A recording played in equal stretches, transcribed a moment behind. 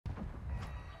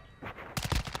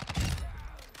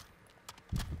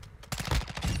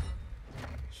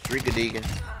Deacon.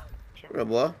 What up,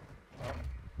 boy?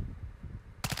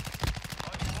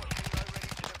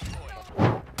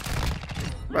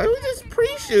 Bro, who's just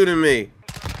pre-shooting me?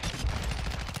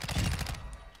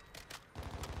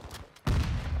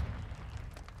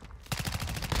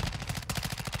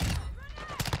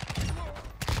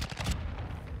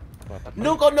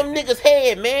 Nuke on them niggas'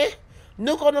 head, man.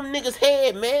 Nuke on them niggas'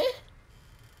 head, man.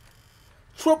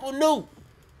 Triple nuke.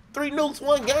 3 nukes,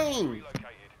 1 game.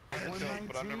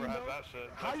 But I've never had that shit.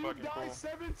 That's fucking cool.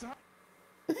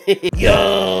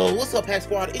 Yo, what's up, Pack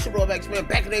Squad? It's your bro, Max, man.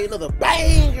 Back today, another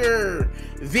banger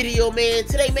video, man.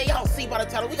 Today, man, y'all see by the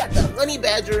title, we got the Honey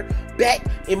Badger back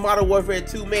in Modern Warfare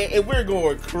 2, man, and we're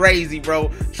going crazy, bro.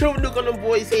 Triple nuke on them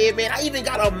boys' head, man. I even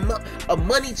got a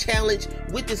money challenge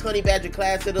with this Honey Badger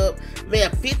class setup, man.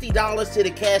 $50 to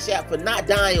the Cash App for not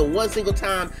dying 1 single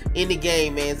time in the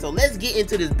game, man. So let's get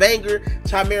into this banger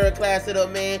Chimera class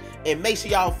setup, man, and make sure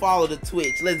y'all follow the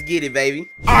Twitch. Let's get it, baby.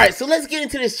 All right, so let's get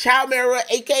into this Chimera,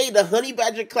 aka the Honey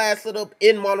Badger class setup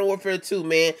in Modern Warfare 2,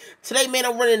 man. Today, man,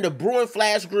 I'm running the Bruin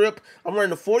Flash grip. I'm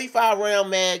running the 45 round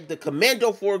mag, the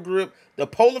Commando 4 grip, the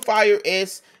Polar Fire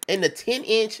S, and the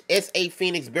 10-inch SA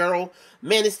Phoenix barrel.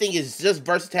 Man, this thing is just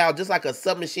versatile, just like a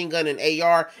submachine gun and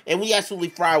AR, and we absolutely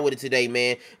fry with it today,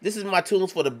 man. This is my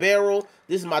tunes for the barrel,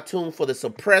 this is my tune for the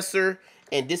suppressor,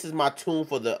 and this is my tune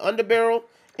for the underbarrel,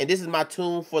 and this is my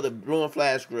tune for the Bruin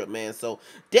Flash grip, man. So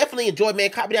definitely enjoy, man.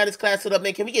 Copy down this class setup,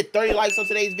 man. Can we get 30 likes on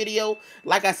today's video?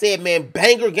 Like I said, man,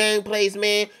 banger gameplays,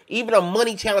 man. Even a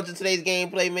money challenge in today's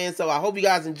gameplay, man. So I hope you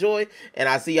guys enjoy, and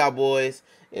I'll see y'all boys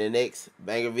in the next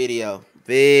banger video.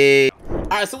 Big.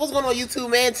 Alright, so what's going on YouTube,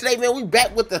 man? Today, man, we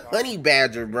back with the Honey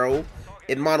Badger, bro,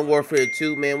 in Modern Warfare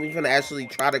 2, man. We're gonna actually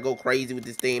try to go crazy with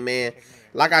this thing, man.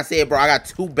 Like I said, bro, I got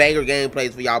 2 banger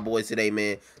gameplays for y'all boys today,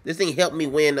 man. This thing helped me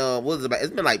win, what was it about?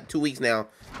 It's been like 2 weeks now,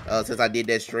 since I did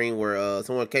that stream where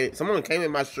someone came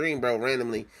in my stream, bro,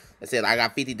 randomly and said, I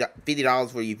got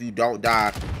 $50 for you if you don't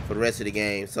die for the rest of the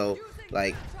game. So,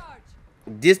 like,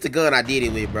 this the gun I did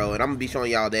it with, bro, and I'm gonna be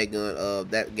showing y'all that gun,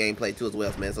 that gameplay too as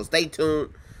well, man. So stay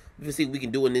tuned. We can see what we can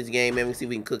do in this game, man. We can see if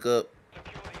we can cook up.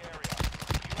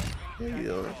 There you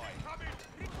go.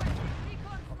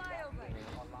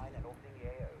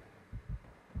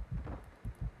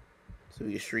 So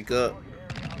we can streak up.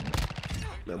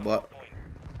 No, but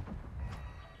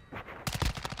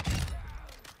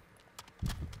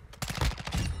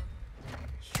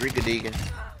streak a deacon.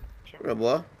 What up,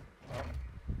 boy?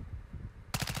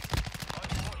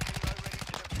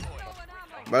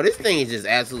 Bro, this thing is just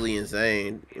absolutely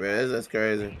insane, bro. That's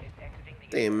crazy.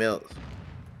 Thing melts.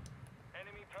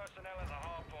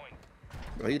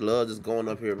 Bro, he loves just going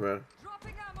up here, bro.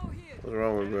 What's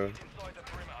wrong with bro?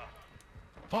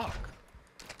 Fuck.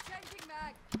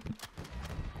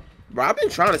 Bro, I've been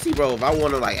trying to see, bro, if I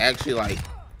want to like actually like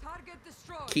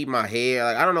keep my hair.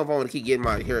 Like, I don't know if I want to keep getting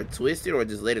my hair twisted or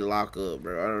just let it lock up,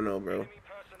 bro. I don't know, bro.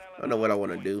 I don't know what I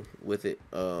want to do with it.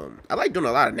 I like doing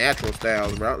a lot of natural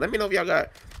styles, bro. Let me know if y'all got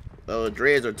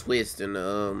dreads or twists in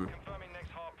the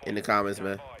comments,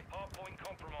 man.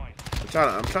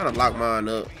 I'm trying to lock mine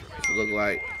up to look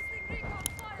like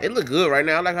it look good right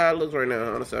now. I like how it looks right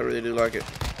now. Honestly, I really do like it.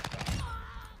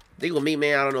 I think with me,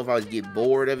 man, I don't know if I would get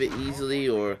bored of it easily,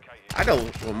 or I know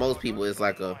for most people it's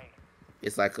like a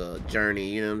journey,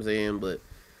 you know what I'm saying? But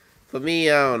for me,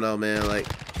 I don't know, man. Like,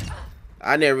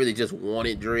 I never really just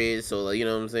wanted dreads, so like, you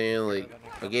know what I'm saying? Like,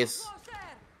 I guess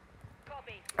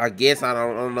I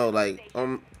don't know, like, you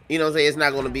know what I'm saying? It's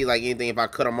not gonna be like anything if I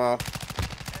cut them off.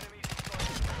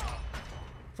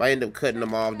 If I end up cutting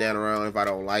them off down around, if I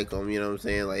don't like them, you know what I'm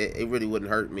saying? Like, it really wouldn't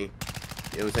hurt me.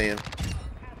 You know what I'm saying?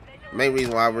 Main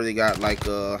reason why I really got like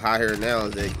high hair now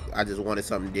is that I just wanted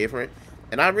something different,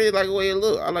 and I really like the way it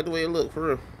look. I like the way it look for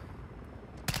real.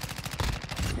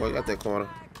 Boy, got that corner.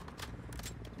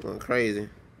 Going crazy.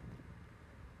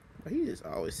 But he just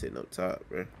always sitting up top,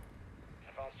 bro.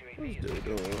 What's this dude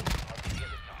doing?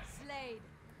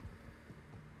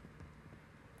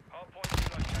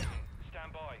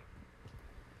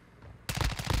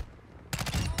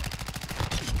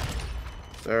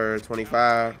 Sir,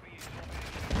 25.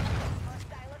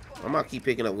 I'm gonna keep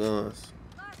picking up guns.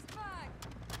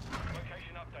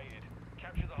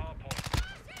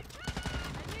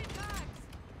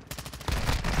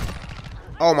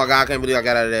 Oh my god, I can't believe I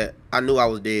got out of that. I knew I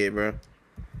was dead, bro.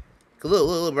 Cause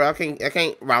look, bro, I can't,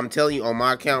 bro, I'm telling you, on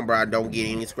my account, bro, I don't get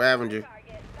any scavenger.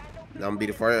 I'm gonna be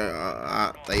the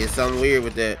first. It's something weird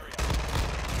with that.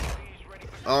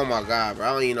 Oh my god, bro,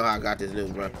 I don't even know how I got this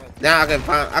nuke, bro. Now I can.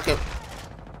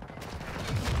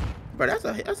 Bro,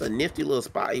 that's a nifty little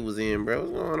spot he was in, bro.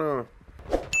 What's going on?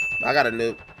 I got a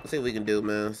nuke. Let's see what we can do,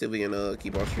 man. Let's see if we can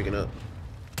keep on streaking up.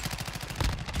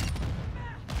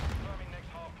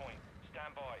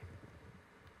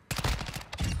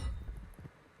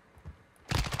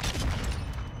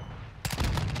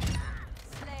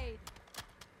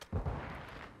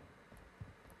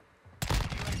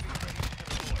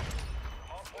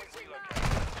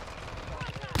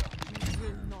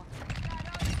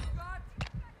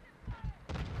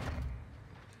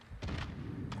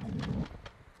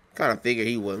 kind of figured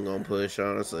he wasn't gonna push,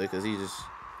 honestly, because he's just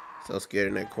so scared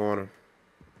in that corner.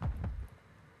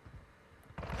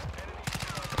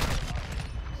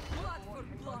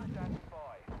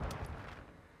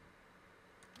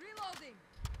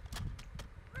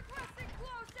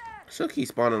 Should keep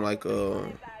spawning like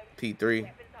P3.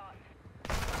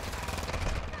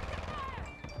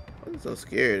 I'm so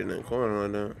scared in that corner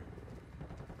right now.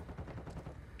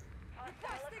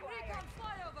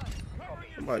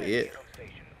 Somebody hit.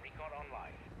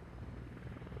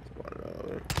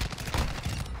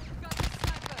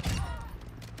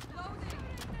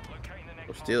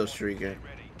 I'm still streaking.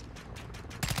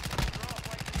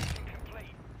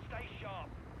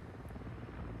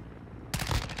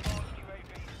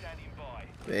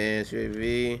 Advanced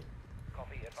UAV.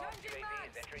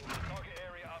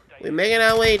 We making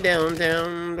our way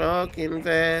downtown, walking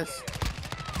fast.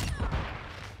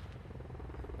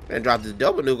 And drop this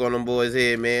double nuke on them boys'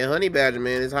 head, man. Honey Badger,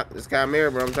 man. This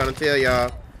Chimera, bro. I'm trying to tell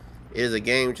y'all, it is a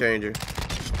game changer.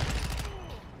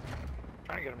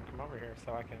 Trying to get him to come over here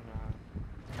so I can.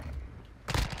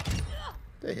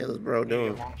 What the hell is bro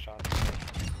doing? Long shot.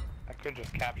 I could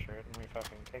just capture it and we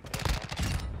fucking take it.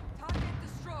 Target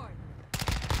destroyed.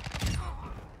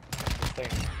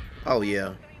 Oh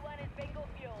yeah.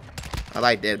 I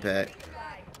like that pack.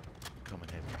 Coming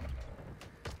in.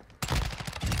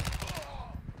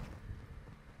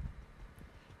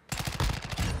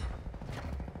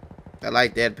 I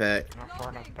like that pack. Not far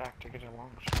enough back to get a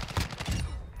long shot.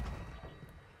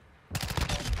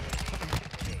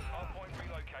 Hardpoint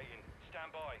relocating.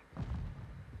 Stand by.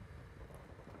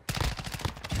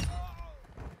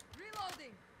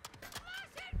 Reloading.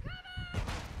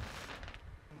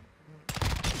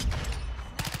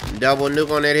 Double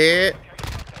nuke on that head.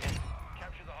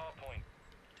 Capture the hardpoint.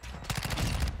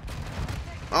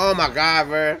 Oh my god,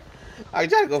 bro. I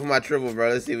try to go for my triple, bro.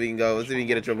 Let's see if we can go. Let's see if we can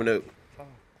get a triple nuke.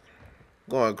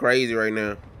 Going crazy right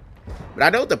now. But I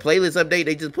know the playlist update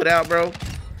they just put out, bro.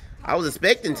 I was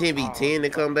expecting 10v10 to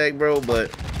come back, bro. But,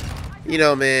 you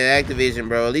know, man, Activision,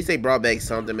 bro. At least they brought back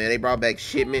something, man. They brought back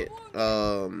shipment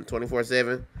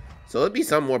 24/7. So it'll be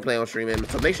some more play on stream, man.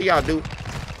 So make sure y'all do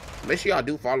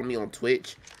follow me on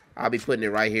Twitch. I'll be putting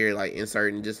it right here, like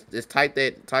inserting. Just type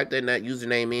that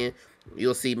username in.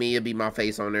 You'll see me. It'll be my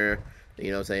face on there.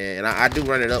 You know what I'm saying? And I do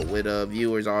run it up with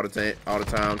viewers all the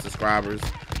time, subscribers,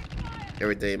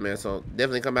 everything, man. So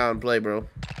definitely come out and play, bro.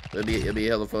 It'll be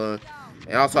hella fun.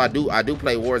 And also I do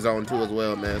play Warzone too as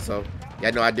well, man. So yeah,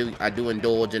 I know I do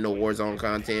indulge in the Warzone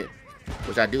content,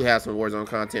 which I do have some Warzone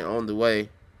content on the way.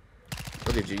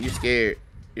 Look at you. You scared.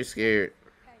 You're scared.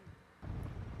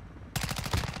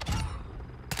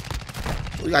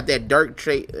 We got that dirt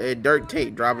tape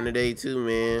dropping today too,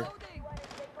 man.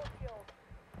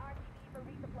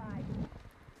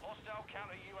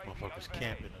 Motherfuckers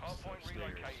camping upstairs.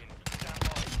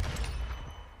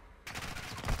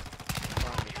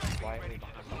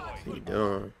 What you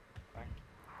doing?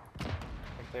 I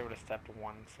think they would have stepped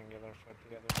one singular foot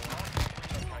together.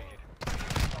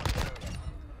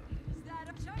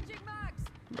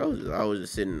 Bro, I was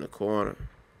just sitting in the corner.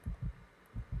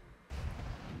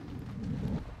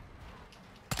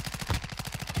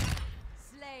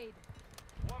 Slade.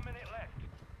 1 minute left.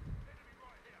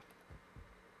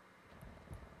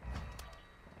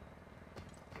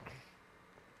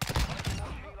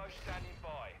 Standing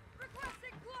by.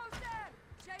 Requesting closer.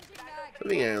 Changing mag. So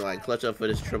we gonna like clutch up for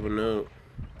this triple nuke.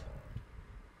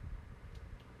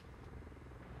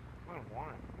 I don't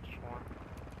want it. I just want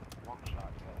long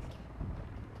shot test.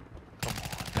 Come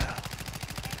on now.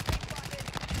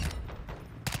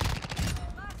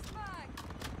 Last mag.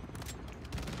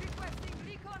 Requesting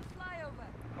recon flyover.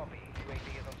 Copy. UAV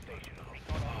is on station.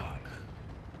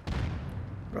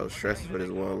 Bro, stressing for this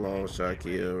one long shot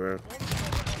kill, bro.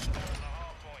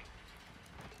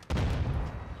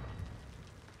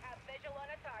 Have visual on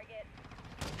a target.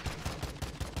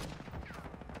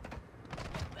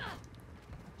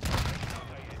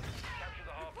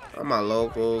 I'm my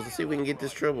locals. Let's see if we can get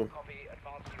this triple. Copy.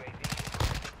 Advanced UAV.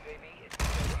 UAV is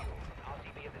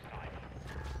RTB at this time.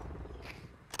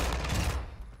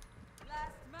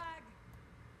 Last mag.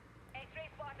 X-ray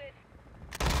spotted.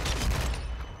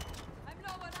 I'm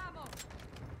low on ammo.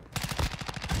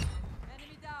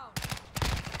 Enemy down.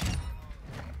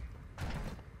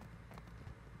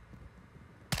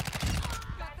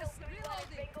 Got this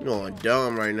reloading. You going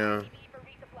dumb right now. Need for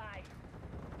resupply.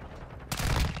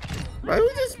 Bro,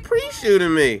 who's just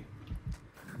pre-shooting me?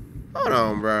 Hold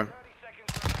on, bro. 30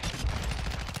 seconds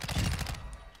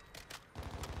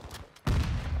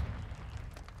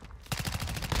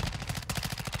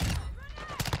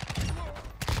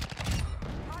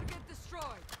Target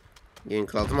destroyed. Getting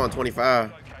close. I'm on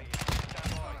 25.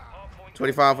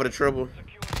 25 for the triple.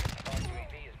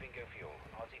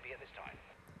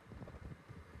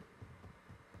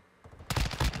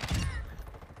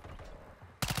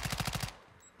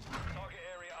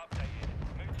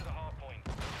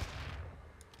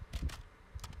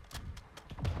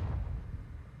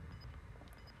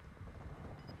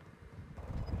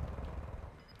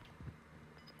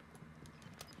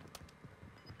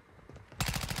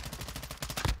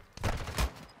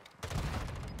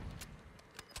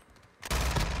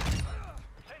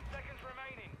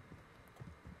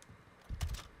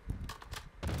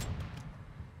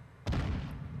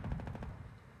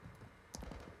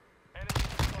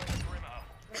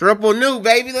 Triple nuke,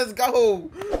 baby. Let's go.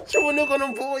 Triple nuke on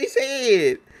them boys'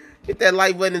 head. Hit that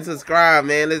like button and subscribe,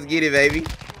 man. Let's get it, baby.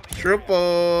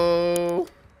 Triple.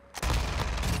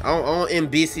 On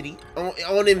Ambicity.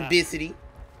 On Ambicity.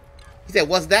 He said,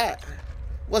 what's that?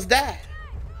 What's that?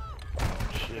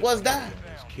 Shit, What's that?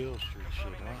 this kill streak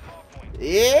shit, huh?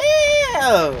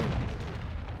 Yeah.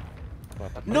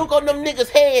 Nuke on them niggas'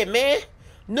 head, man.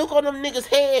 Nuke on them niggas'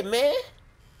 head, man.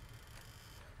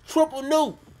 Triple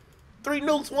nuke. 3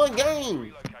 nukes, 1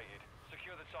 game.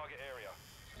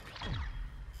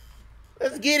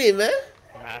 Let's get it, man.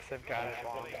 Massive guy.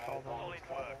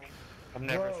 I've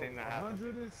never seen that happen.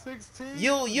 116.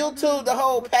 YouTube the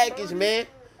whole package, man.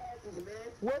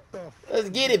 What the? Let's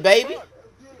get it, baby.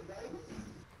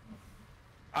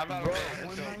 I've had a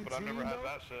shit, but I've never had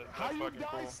that shit. How That's you fucking die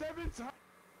cool. 7 times?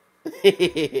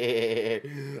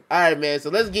 Alright, man, so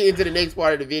let's get into the next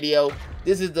part of the video.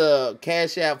 This is the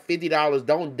Cash App $50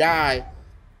 don't die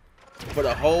for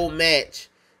the whole match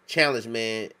challenge,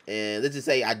 man. And let's just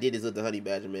say I did this with the Honey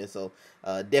Badger, man. So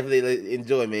definitely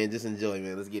enjoy, man. Just enjoy,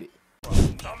 man. Let's get it.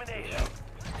 Domination.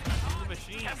 The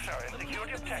machine. Capture and secure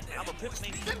the objective. I'm a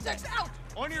epiphany. Simtex out.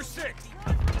 On your 6.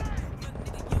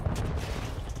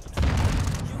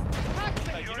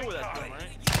 Hey, you know where that's going, right?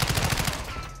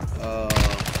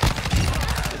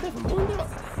 Is that from Blue Dot?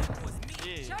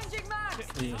 Yeah. Changing mag.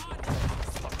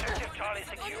 Objective Charlie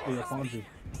secure. Hey, I found you.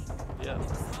 Yeah.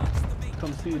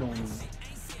 Come see it on me.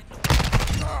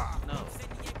 No.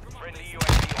 Friendly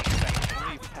UAV on station.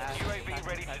 UAV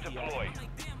ready to deploy.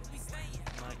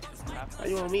 How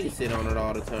you want me to sit on it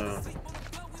all the time?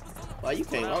 Why you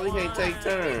can't? Why we can't take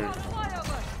turns?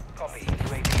 Flyover. Copy. UAV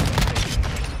on station.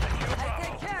 Secure I Bravo.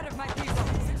 take care of my people.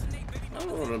 I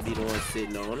don't want to be the one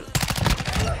sitting on it.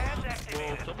 Hands Well,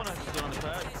 activated. someone has to sit on the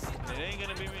pad. It ain't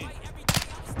gonna be me.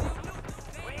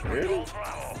 We Really? control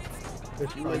Bravo.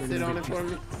 It's You probably want to sit gonna on it be, for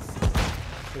me?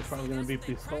 it's probably gonna be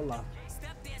Pistola.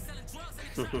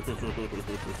 UAV is in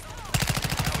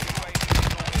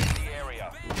the area.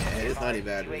 Yeah, this Honey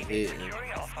Badger is UAV hit, man.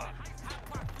 securing Alpha.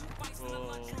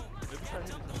 Well, maybe try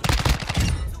hitting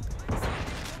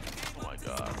Oh my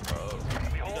god, bro.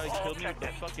 You guys killed me with the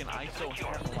fucking ISO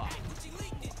hammerlock.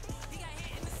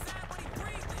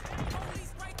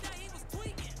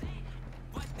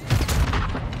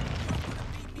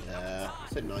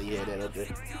 Sitting on you had that up there.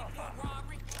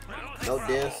 No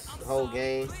deaths, whole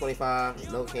game,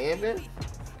 25, no camping.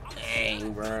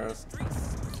 Dang, bro.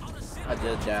 I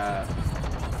just died.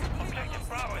 Objective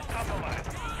Bravo is compromised.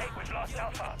 Take we've lost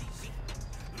Alpha.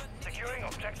 Securing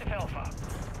Objective Alpha.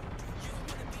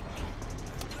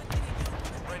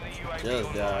 Friendly UAV Just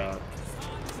online. died.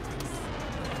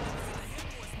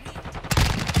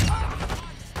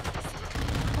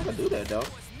 How to do that, though?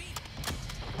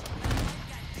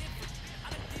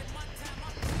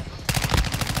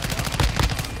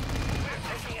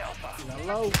 Taking Alpha.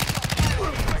 Hello.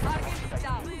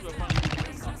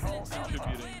 Target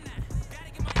down.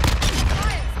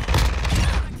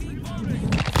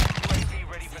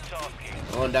 UAV ready for tasking.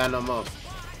 I won't die no more.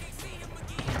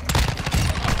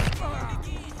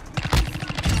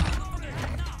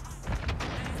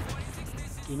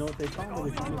 You know what they call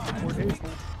it? They call it support hateful.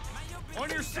 On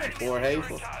your 6. 4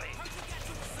 hateful. Charlie.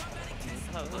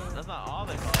 That's not all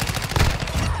they call it.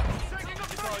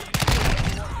 It's all you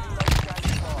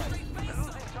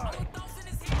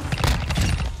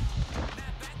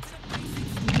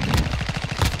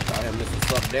I have Mr.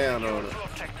 Suck down on it.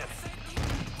 Objective.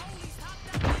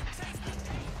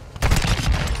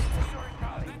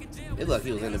 It looked like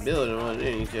he was in the building on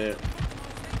any shit.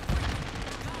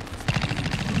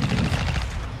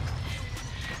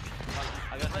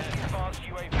 I got that. Advanced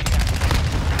UAV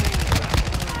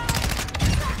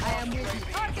I am with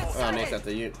you. Target Oh, sighted. next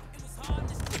after you.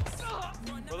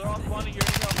 Bro, they're all spawning here.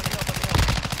 Help, help, help, help.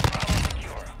 Bravo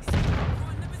secure.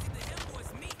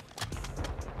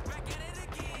 Oh my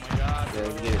god, Yeah, bro.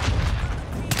 let's get it.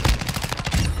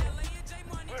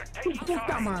 We're Tu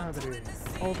puta madre!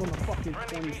 I was on the fucking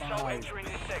Friendly VTOL 25. entering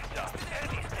this sector.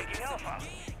 Enemies taking Alpha.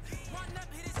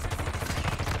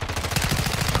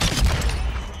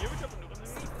 You ever jump into one?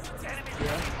 Enemies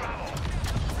taking Bravo.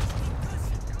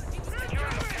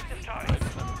 Securing objective Charlie.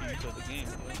 That's not the beat of the game.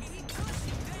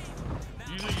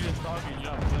 Usually you just talking,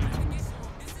 you're not playing.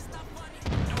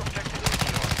 Two objectives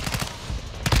secure.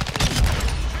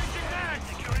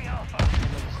 Securing Alpha.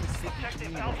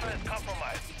 Objective Alpha is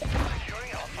compromised.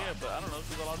 Securing Alpha. Yeah, but I don't know,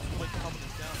 because a lot of people like to hop on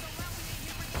this down.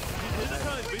 His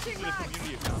account is basically a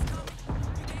community account.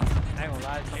 I ain't gonna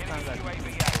lie, sometimes Enemy I UAV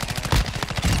the active.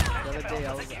 other day I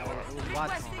was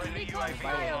watching Friendly UAV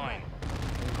online.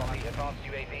 The advanced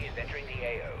UAV is entering the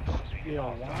AO. Yeah,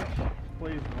 Watch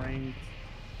plays ranked,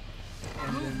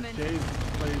 and then Dave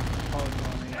plays Pub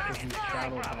Running because he's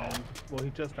shadow banned. Well, he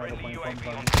just started playing Pub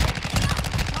Running.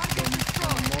 But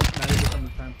most 90% of the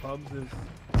time, Pubs is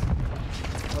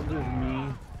me,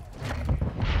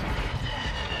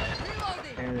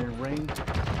 and then ranked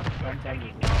sometimes is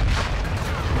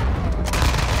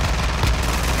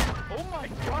Oh my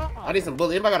god! I need some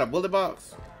bullet. Anybody got a bullet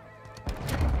box?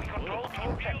 We control two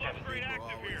objectives.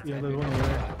 yeah, there's one over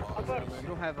there. You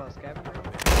don't have a scavenger?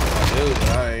 Dude,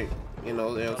 alright. You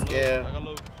know, they're I scared. got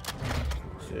low.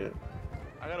 Shit.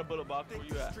 I got a bullet box. Where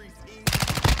you at?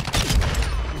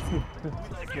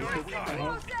 Securing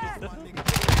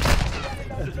Charlie.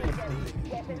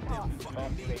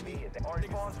 Our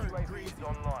advanced UAV is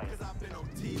online.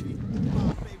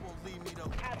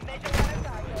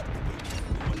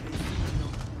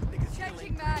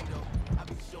 Changing mag.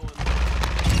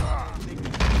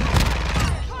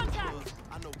 Contact.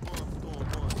 I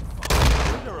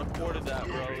should have recorded that,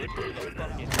 bro. It's really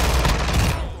fucking.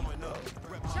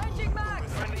 Changing mag.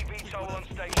 Friendly VTOL on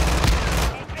station.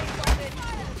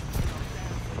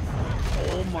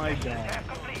 Oh my god. Tap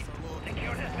complete.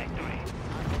 Secure this victory.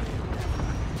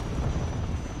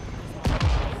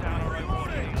 Down or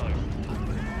reward halo.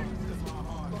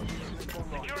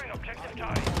 Securing objective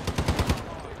Charlie.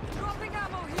 Dropping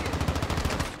ammo here.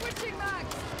 Switching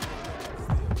mags.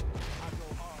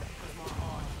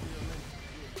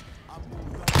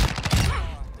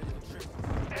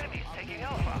 Enemies taking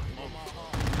Alpha.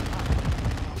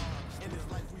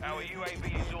 Our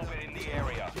UAV is orbiting the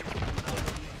area.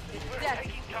 We're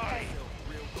taking Charlie.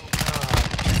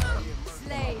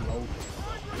 Slay.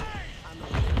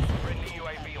 Friendly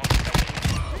UAV on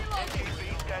station.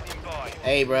 UAV standing by.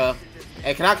 Hey, bro.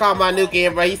 Hey, can I call my nuke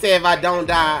in, bro? He said if I don't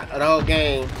die the whole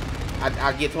game,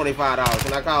 I get $25.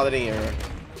 Can I call it in, bro?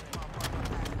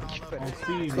 On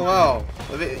Steam. Come on.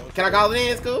 Can I call it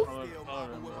in, Scoop?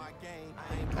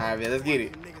 Alright, man. Let's get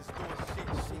it.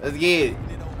 Let's get it.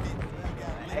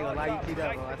 I ain't gonna lie, you teed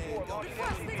up, bro. I see it.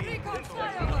 Requesting recon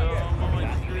flyover.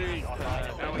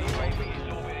 Our UAV is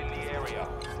orbiting the area.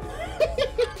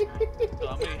 So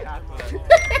I made half of that.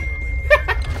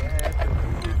 Yeah,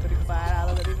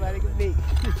 $25, everybody can beat.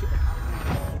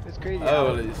 It's crazy.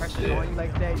 Holy Pressure shit. on you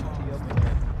like that, you tee up.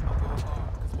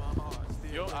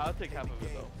 Yo, I'll take half of it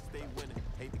though.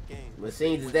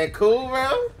 Machines, is that cool, bro?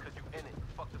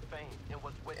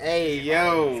 Hey,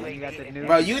 yo. You got the new.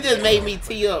 Bro, you just made me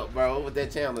tee up, bro, with that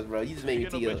challenge, bro. You just made me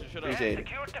tee up. Appreciate it.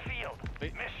 Secured the field.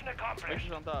 Mission accomplished.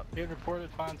 Pictures on top. Get reported,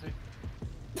 Fonzie.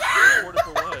 Reported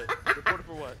for what? Reported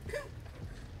for what? You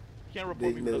can't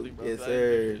report me Big for note. nothing, bro. Yes, So I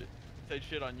sir. say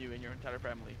shit on you and your entire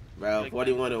family. Bro, Like,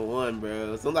 41-1,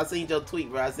 bro. As soon as I seen your tweet,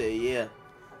 bro, I said, yeah.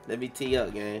 Let me tee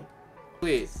up, gang.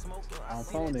 Quit. On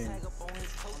phone in.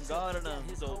 God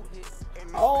and so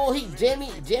Oh,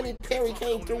 Jimmy Perry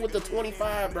came through with the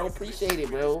 25, bro. Appreciate it,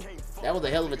 bro. That was a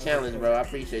hell of a challenge, bro. I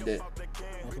appreciate that.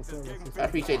 That's what's up, that's what's up. I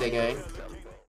appreciate that, gang.